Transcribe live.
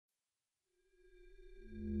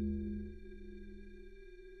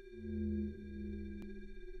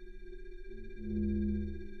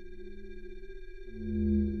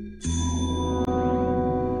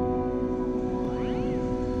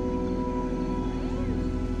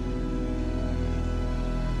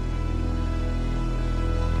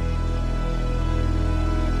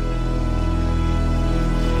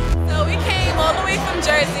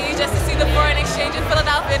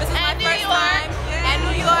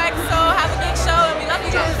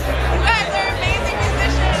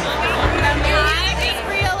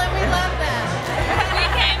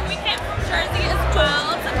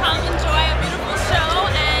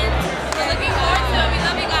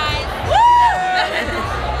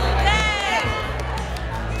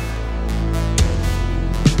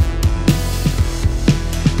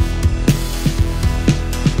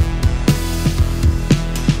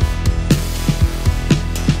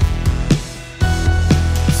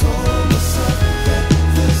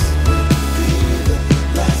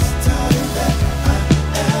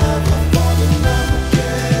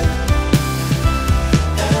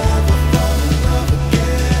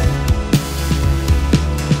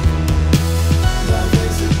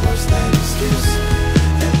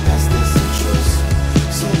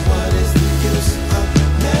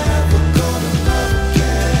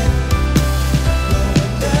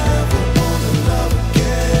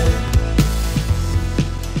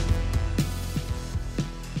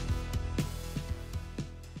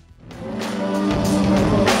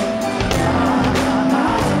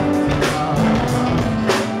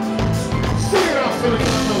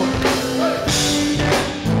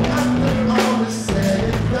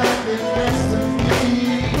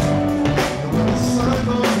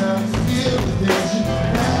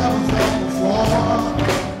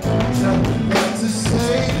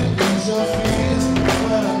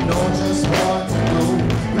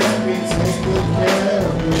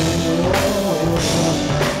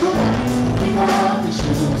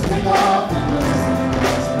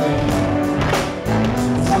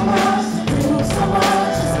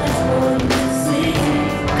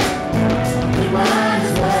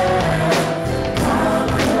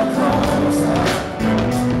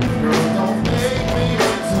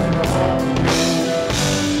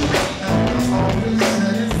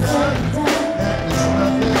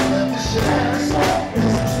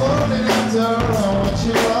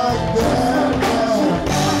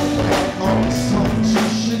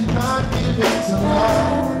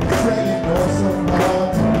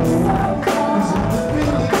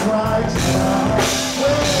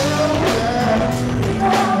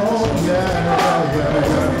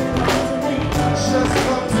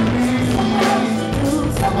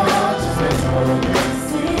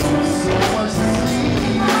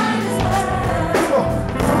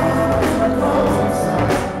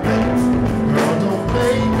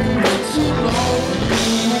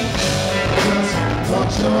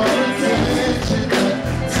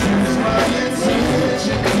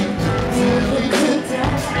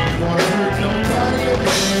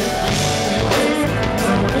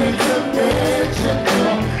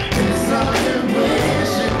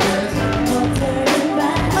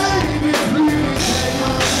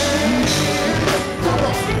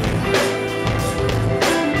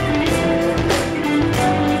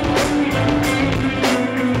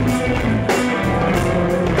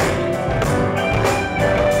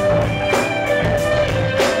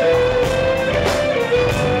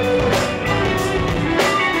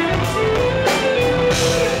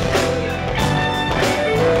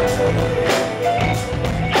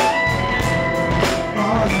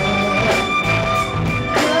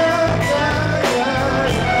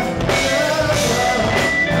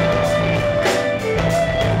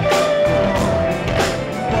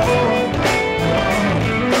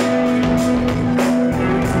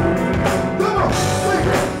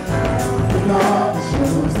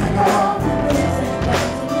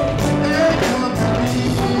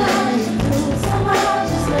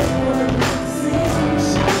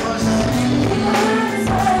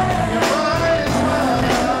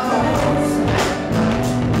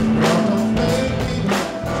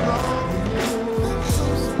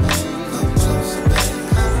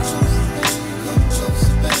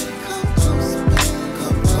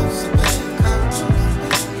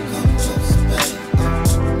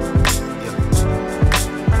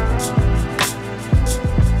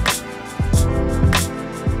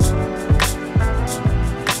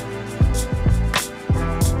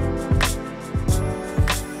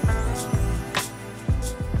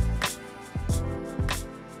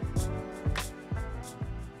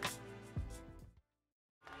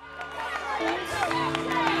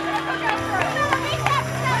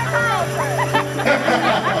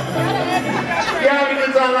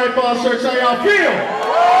Night Falls Church, how y'all feel?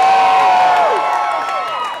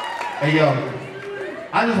 Hey yo,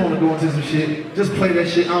 I just want to go into some shit. Just play that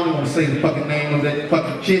shit. I don't even want to say the fucking name of that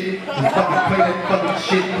fucking shit. Just fucking play that fucking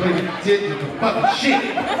shit. Play the shit. Just the fucking shit.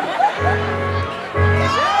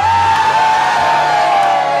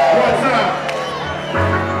 One time.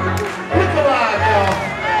 Nicolay, y'all.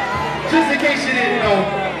 Just in case you didn't know,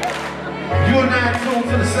 you're not tuned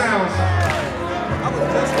to the sounds.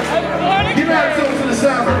 You're not tuned to the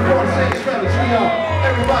sounds of the Phonte stage fellas. We are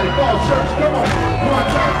everybody, Falls Church. Come on. One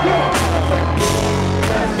time, come on.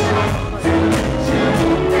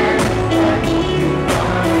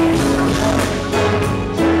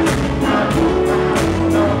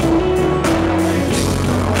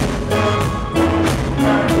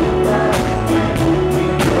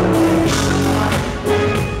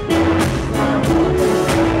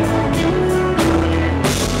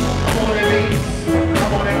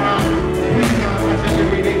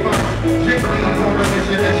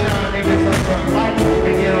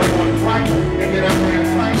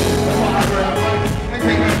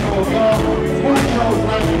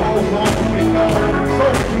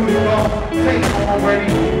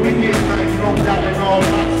 Already, we get nice, no doubt and all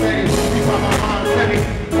I'm saying. We find my mind steady,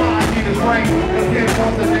 my need is rain. And then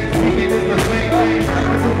comes the next weekend, it's the same thing. It's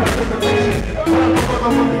a participation.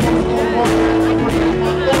 I'm going to walk and put it in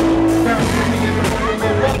my thoughts. Now I'm in the way of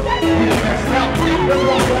the rock. We done messed out. Let's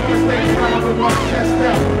walk off the stage, round with my chest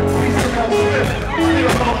out. We still on slip,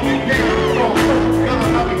 still on me down. Wrong church, gonna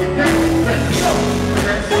help me get down. Let's go,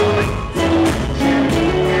 let's go.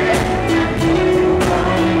 Yeah.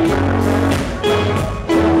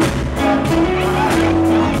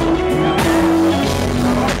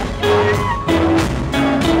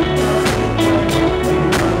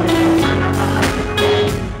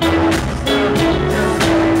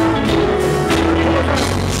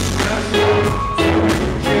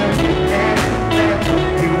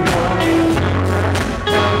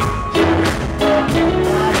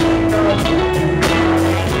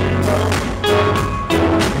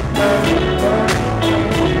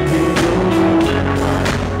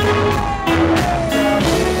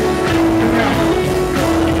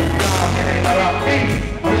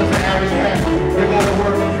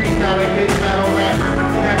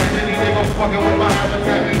 never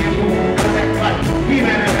tell me you move. But that's like, he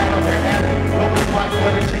man and never been happy. Don't watch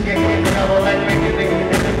for the chicken head, never like making niggas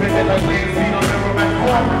independent like Lance. You don't never back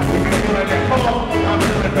home. If you feel like that call, I'm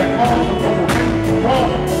feeling back home. So from the wall,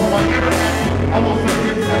 from my internet, I want some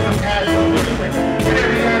kids and some cash. So listen, get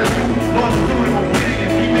every attitude, Lord, do it, I'm getting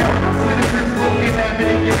it, female. Citizens looking at me,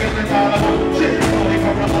 giving the dollar. Shit, only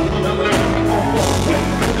from the hustle, the lyrics, I'm going for.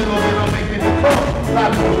 Little bit of making the call.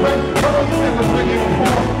 Live to the way, oh, you never play it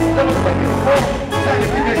before. Never play it before. Try to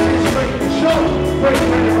get that shit straight for sure. Wait,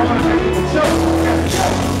 when you're on, make it for sure. That's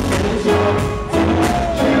sure. It's all.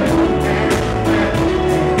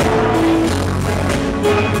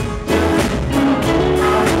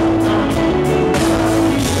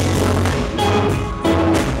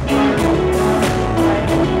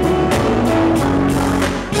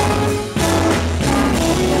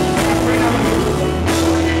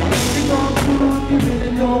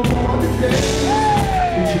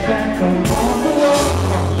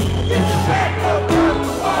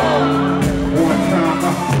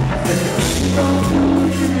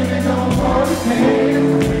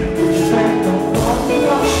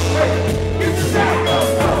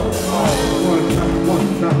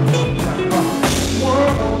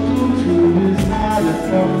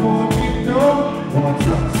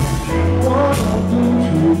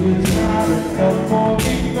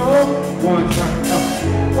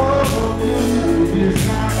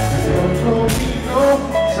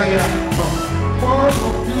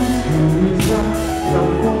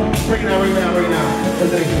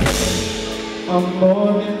 I'm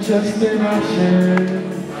more than just an option.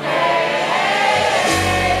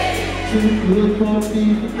 Too good for me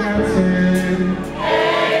for dancing.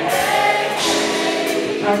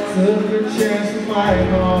 I took a chance with my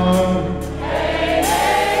heart.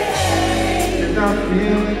 And I'm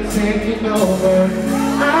feeling taking over.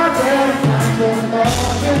 I got your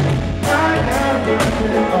loving. I got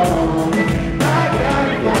your loving. I got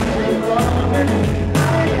your loving. I got your loving.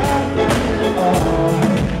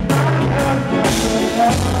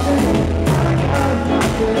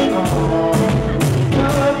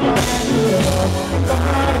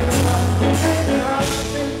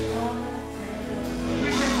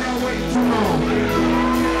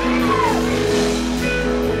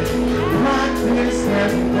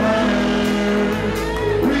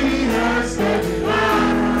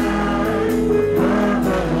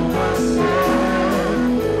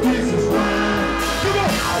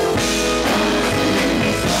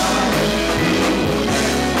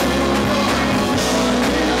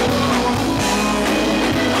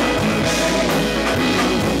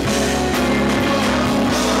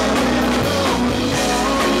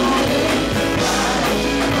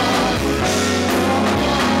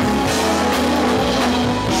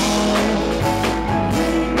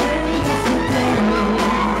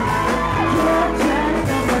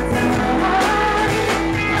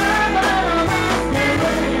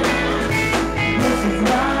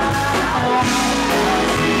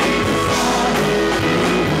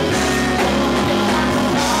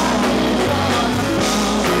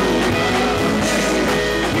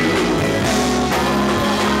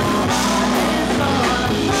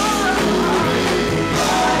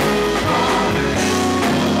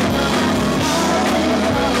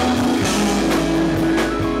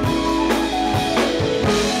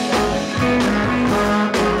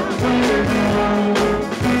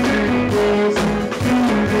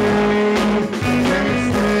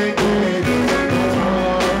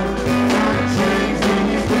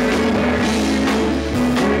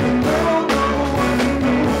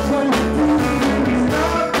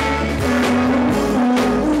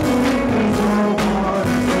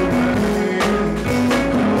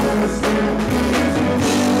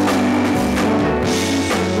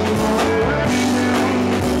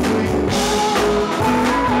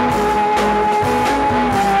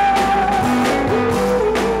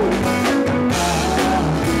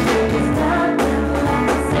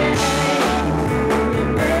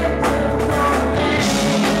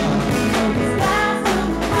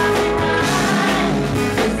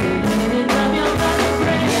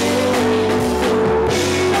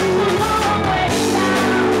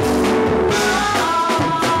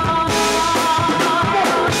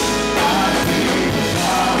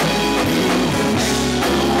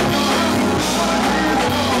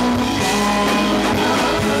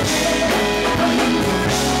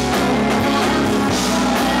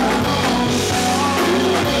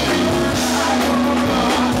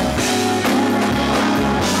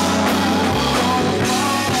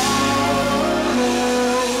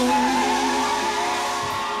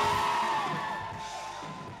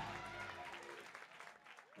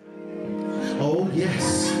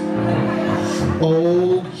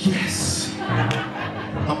 Oh, yes.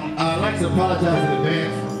 I'd like to apologize in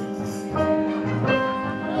advance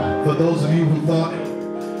for those of you who thought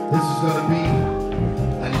this was going to be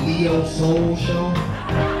a neo soul show.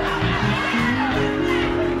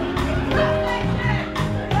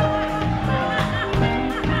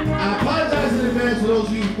 I apologize in advance for those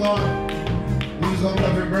of you who thought we was going to be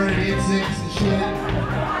up here burning incense and shit.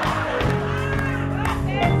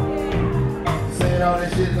 Saying all that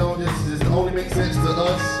shit just only makes sense to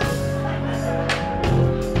us.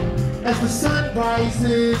 As the sun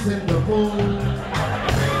rises and the moon,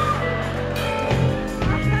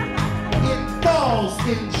 it falls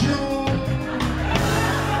in June.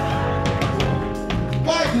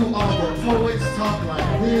 Why do all the poets talk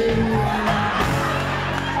like this?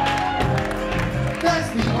 That's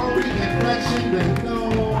the only inflection they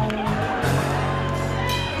know.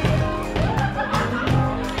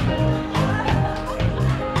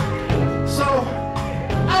 So,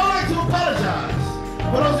 I would like to apologize.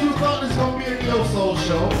 For those of you who thought this was going to be a neo-soul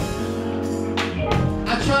show, I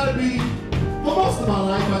try to be, for most of my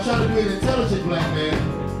life, I try to be an intelligent black man.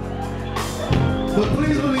 But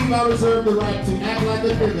please believe I reserve the right to act like a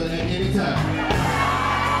nigga at any time.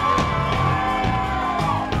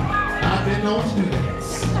 I've been known to do that.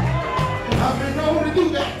 I've been known to do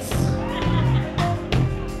that.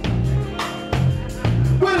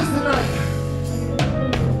 With us tonight,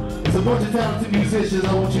 it's a bunch of talented musicians.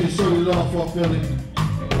 I want you to show your love for Philly.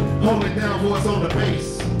 Hold it down, voice on the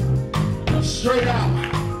bass. Straight out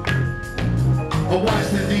of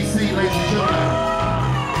Washington, D.C., ladies and gentlemen.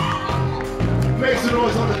 Make some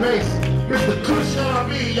noise on the bass. Mr. Cushion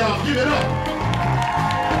me, y'all. Give it up.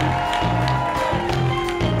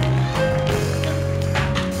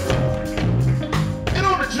 And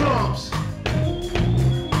on the drums,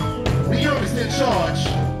 the youngest in charge,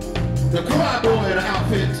 the choir boy in the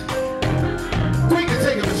outfit. Quick to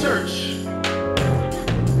take him to church.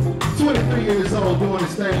 23 years old doing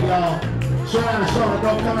this thing, y'all. Straight out of Charlotte,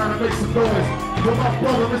 North Carolina, make some noise for my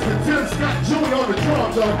brother, Mr. Tim Scott Jr. on the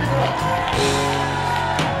drums, y'all. Give it up.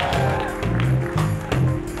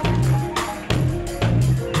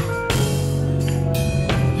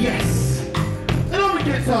 Yes. And on the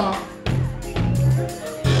guitar.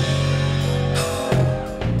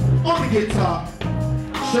 On the guitar.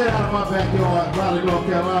 Straight out of my backyard, Raleigh, North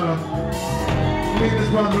Carolina. Me and this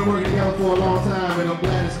brother been working together for a long time, and I'm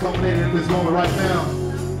glad it's culminating in this moment right now.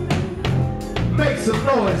 Make some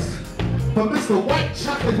noise for Mr. White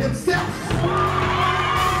Chocolate himself.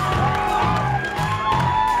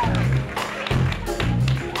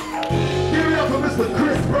 Give it up for Mr.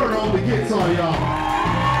 Chris Burner on the guitar, y'all.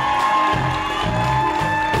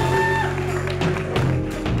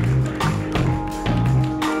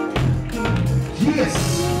 Yes.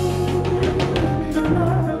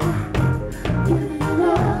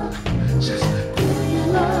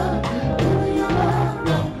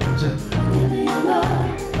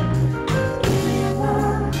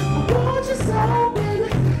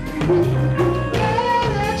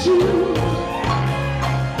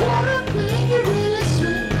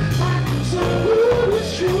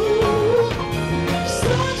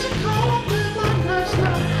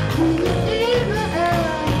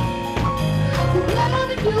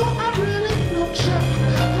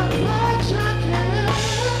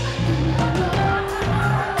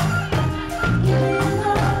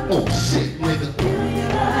 Oh shit, nigga.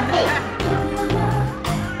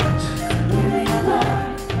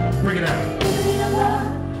 Bring it out.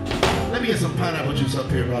 Let me get some pineapple juice up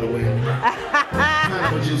here, by the way.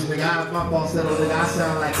 Pineapple juice, nigga. My boss said, nigga, I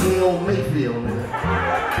sound like K.O. Mayfield, nigga.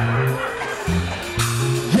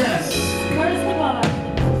 Yes. Curtis the Barge.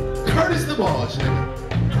 Curtis the Barge, nigga.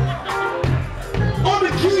 On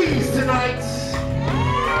the keys tonight.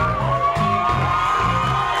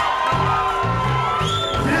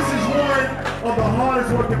 Of the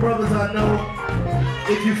hardest working brothers I know.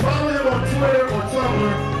 If you follow him on Twitter or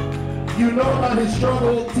Tumblr, you know about his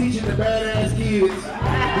struggle teaching the badass kids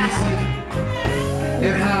DC,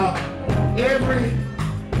 and how every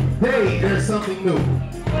day there's something new.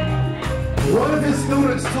 One of his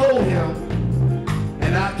students told him,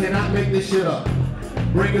 and I cannot make this shit up,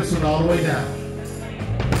 bring this one all the way down.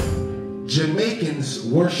 Jamaicans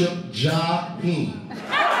worship Jah-Heen.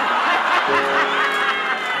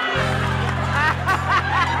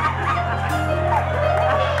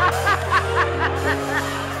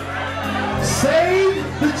 Save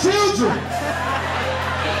the children.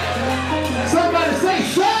 Somebody say,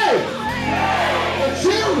 save the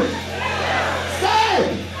children.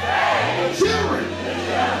 Save the children.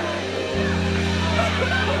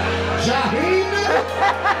 Jah-Heen.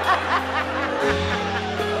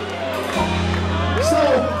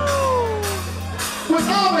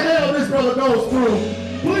 much all the hell this brother goes through,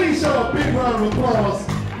 please show a big round of applause.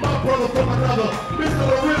 My brother from another, Mr.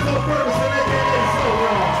 Lorenzo Ferguson, aka So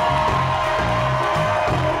Raw.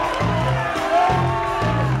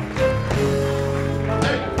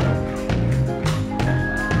 Hey.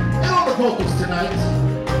 And on the vocals tonight,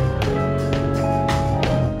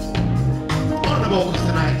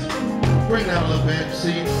 bring down a little bit,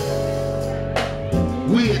 see?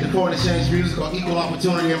 We at the Foreign Exchange Music are equal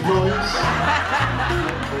opportunity employees.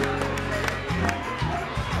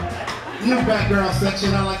 New background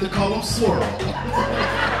section, I like to call them swirl.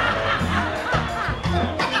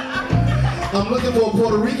 I'm looking for a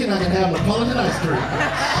Puerto Rican I can have Napoleon ice cream.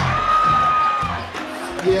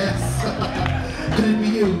 Yes. Could it be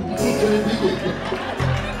you? Could it be you?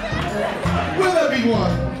 Will there be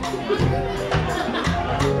one?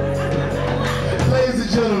 Ladies and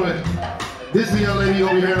gentlemen, this is the young lady you're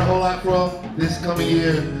going to be hearing a whole lot from this coming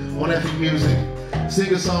year on FE Music.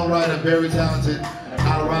 Singer-songwriter, very talented,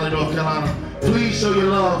 out of Raleigh, North Carolina. Please show your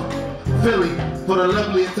love, Philly, for the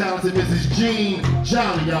lovely and talented Mrs. Jean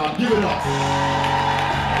Jolly, y'all. Give it up.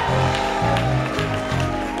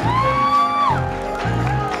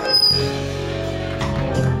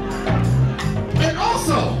 And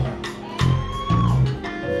also,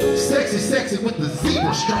 sexy, sexy with the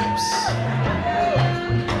zebra stripes.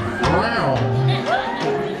 Wow.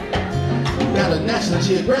 Got a National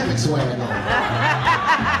Geographic swag on.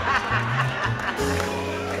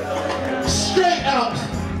 Straight out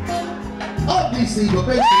of DC, but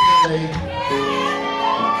basically,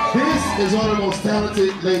 this is one of the most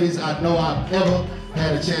talented ladies I know I've ever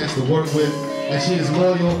had a chance to work with, and she is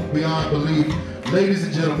loyal beyond belief. Ladies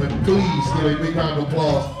and gentlemen, please give a big round of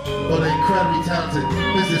applause for the incredibly talented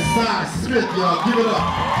Mrs. Cy Smith, y'all. Give it up.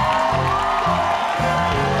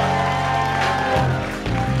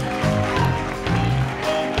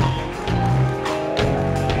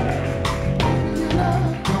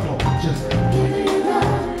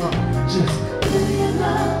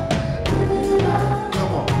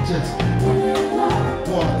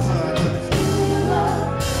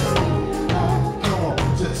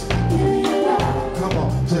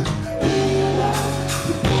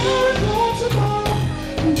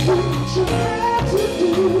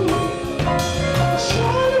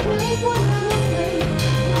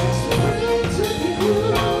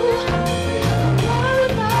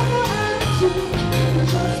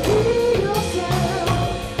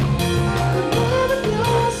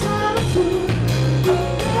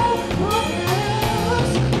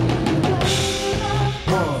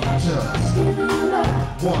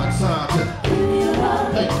 One time to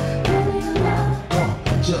hey.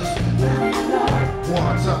 Just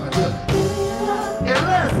one time to and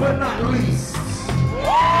last but not least,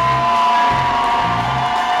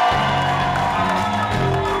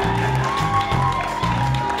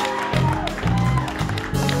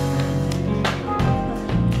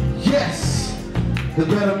 yes, the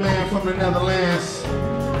better man from the Netherlands.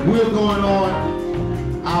 We're going on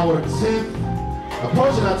our 10th,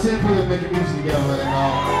 approaching our 10th year of making music together, and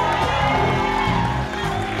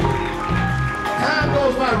time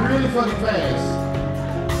goes by really fucking fast.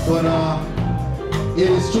 But it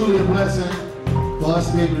is truly a blessing for us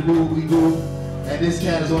to be able to do what we do. And this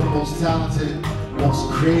cat is one of the most talented, most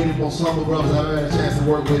creative, most humble brothers I've ever had a chance to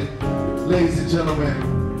work with. Ladies and gentlemen,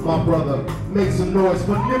 my brother, make some noise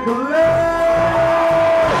for Nicolay!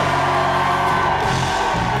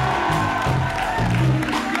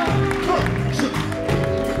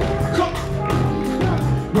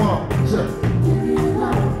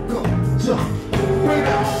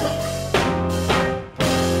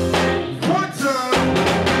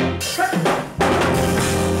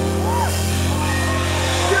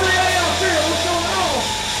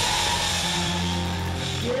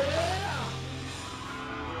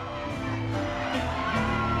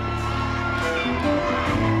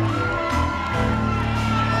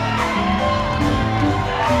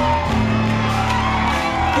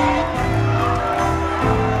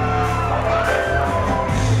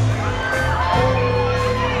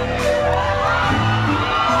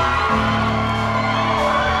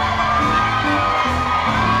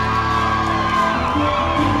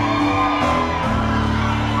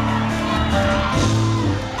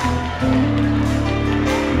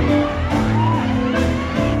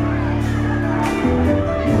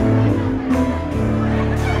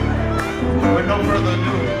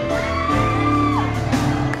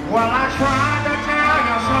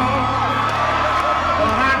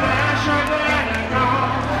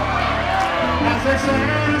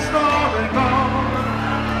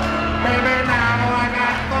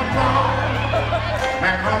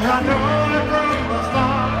 I know it from the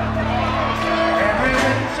start. Every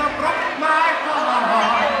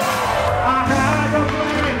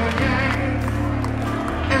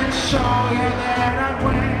and I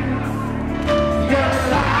win. You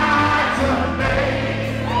lied to me.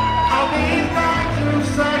 All these nights you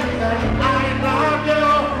say that I love you.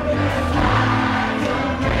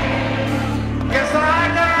 Yes, I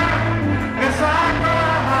did. Yes, I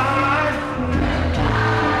cried.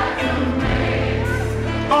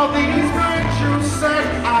 All these nights you said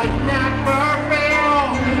I'd never fail.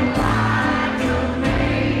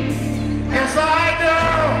 Yes, I do.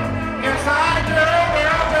 Yes, I do.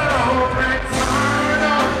 Will do. Return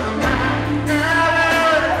of the Mac.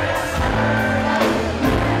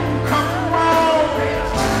 Come on.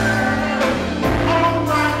 Oh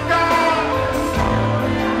my God.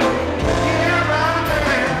 Here I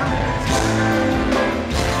am.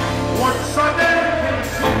 Once again.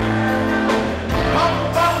 Up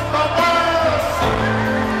the world.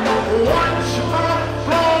 Watch my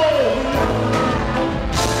flow.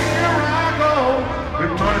 Here I go.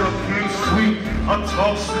 At night I can't sleep. I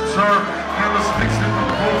toss and turn. Candlesticks in the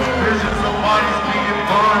room. Visions of bodies being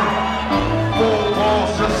burned. Four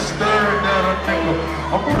walls just staring at a nigga.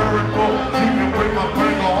 I'm paranoid, keeping with my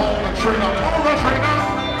finger on the trigger. On the trigger.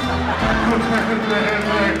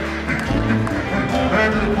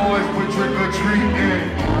 And the boys with trick or treating.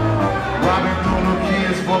 Robbing little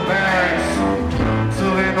kids for bags.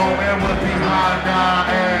 Till they know man was behind our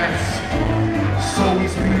ass. So we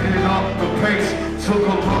speeded up the pace. Took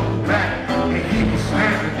a look back. And he was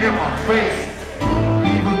standing in my face.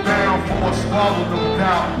 He was down for a swallow, no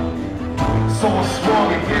doubt. So I swung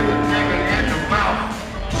and hit the nigga in the mouth.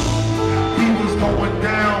 He was going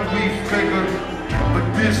down, we figured. But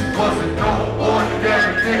this wasn't no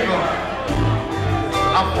ordinary nigga.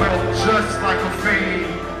 I felt just like a fiend.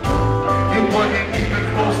 It wasn't even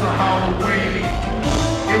close to Halloween.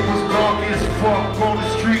 It was dark as fuck on the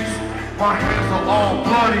streets. My hands are all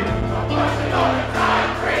bloody.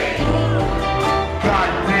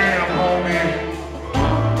 Goddamn, homie.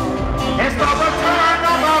 It's the return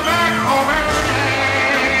of the Mac, homie.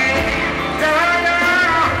 Yeah,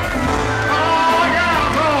 yeah. Oh,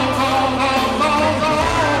 yeah. Go, go, go, go, go.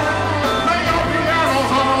 Play your piano.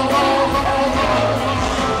 Go, go, go, go.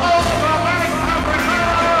 Oh, the Mac has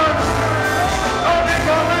returned. Oh,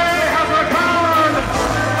 Nicolay has returned.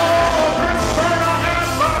 Oh, Prince Turner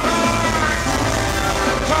and Baltimore.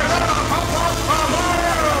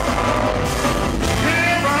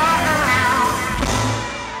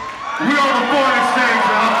 We on the boarding stage,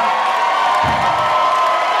 y'all.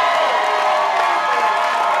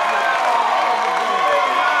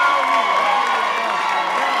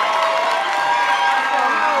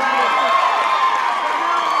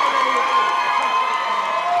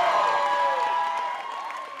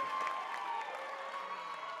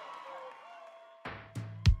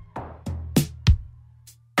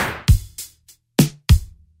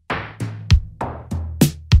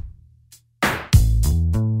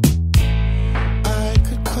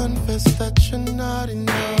 That you're not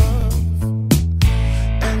enough,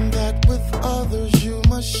 and that with others you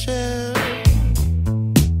must share.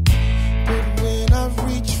 But when I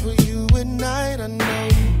reach for you at night, I know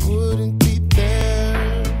you wouldn't be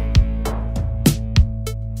there.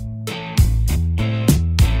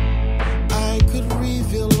 I could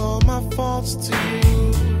reveal all my faults to you,